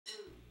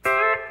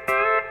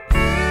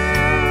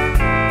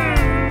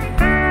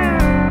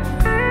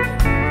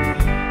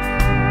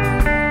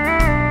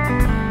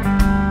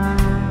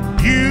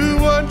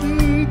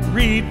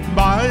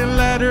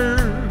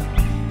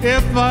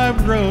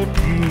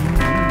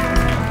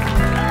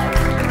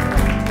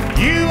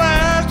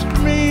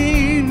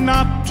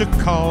to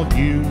call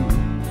you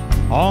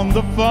on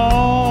the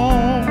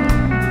phone,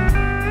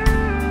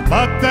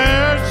 but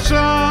there's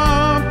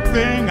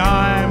something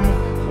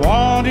I'm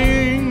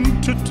wanting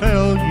to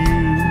tell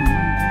you.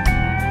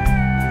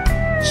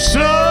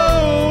 So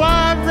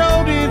I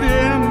wrote it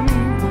in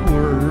the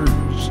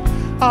words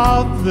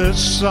of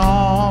this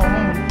song.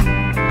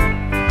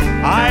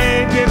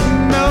 I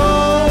didn't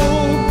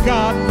know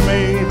God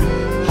made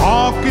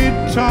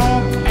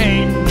honky-tonk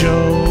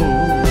angels.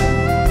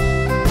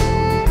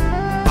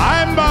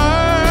 I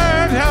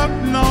might have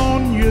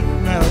known you'd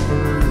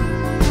never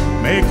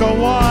make a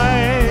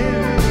wife.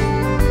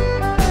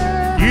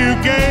 You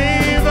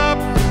gave up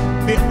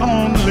the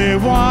only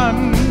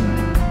one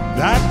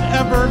that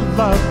ever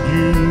loved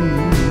you,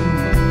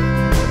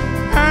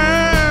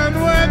 and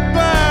went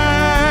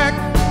back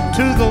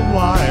to the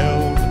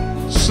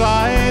wild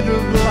side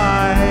of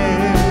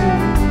life.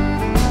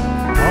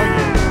 Oh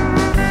yeah.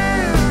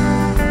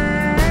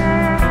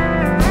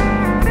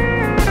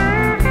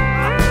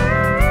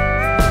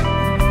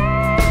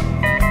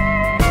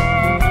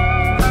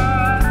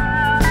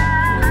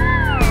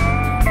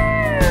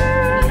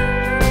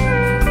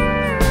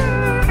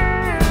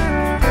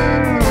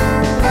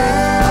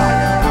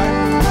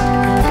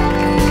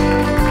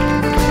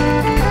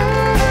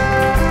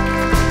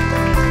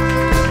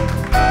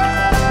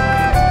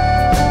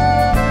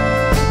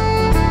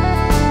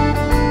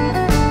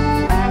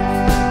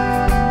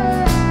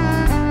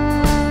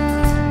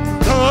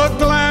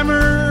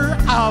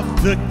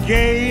 The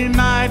gay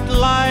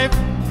nightlife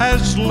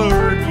has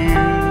lured you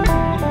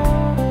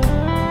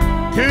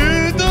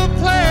to the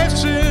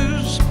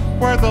places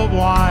where the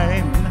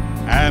wine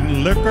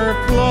and liquor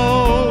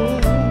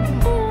flow,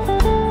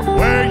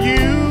 where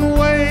you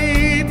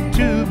wait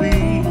to be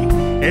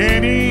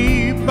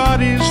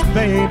anybody's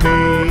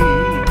baby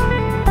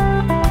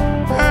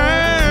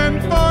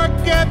and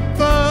forget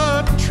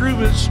the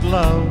truest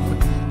love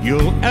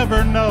you'll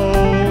ever know.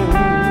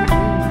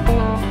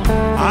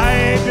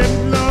 I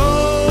didn't know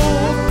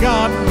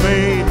God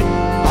made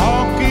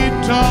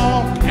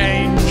honky-tonk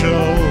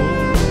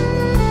angels.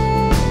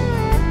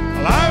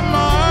 Well, I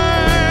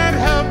might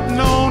have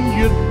known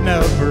you'd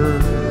never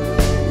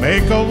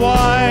make a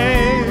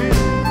wife.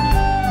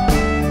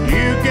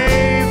 You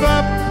gave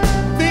up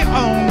the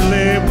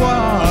only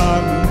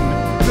one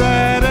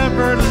that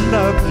ever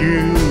loved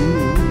you,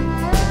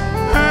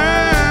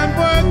 and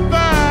went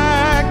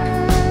back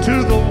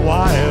to the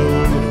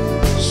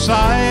wild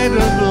side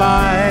of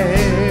life.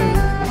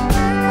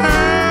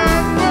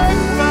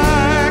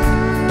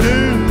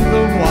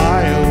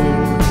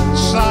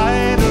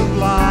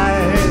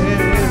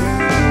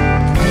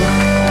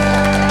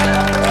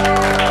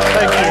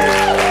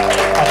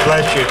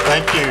 Bless you.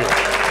 Thank you.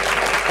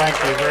 Thank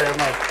you very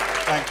much.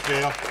 Thanks,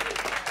 Bill.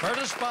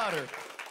 Curtis Potter.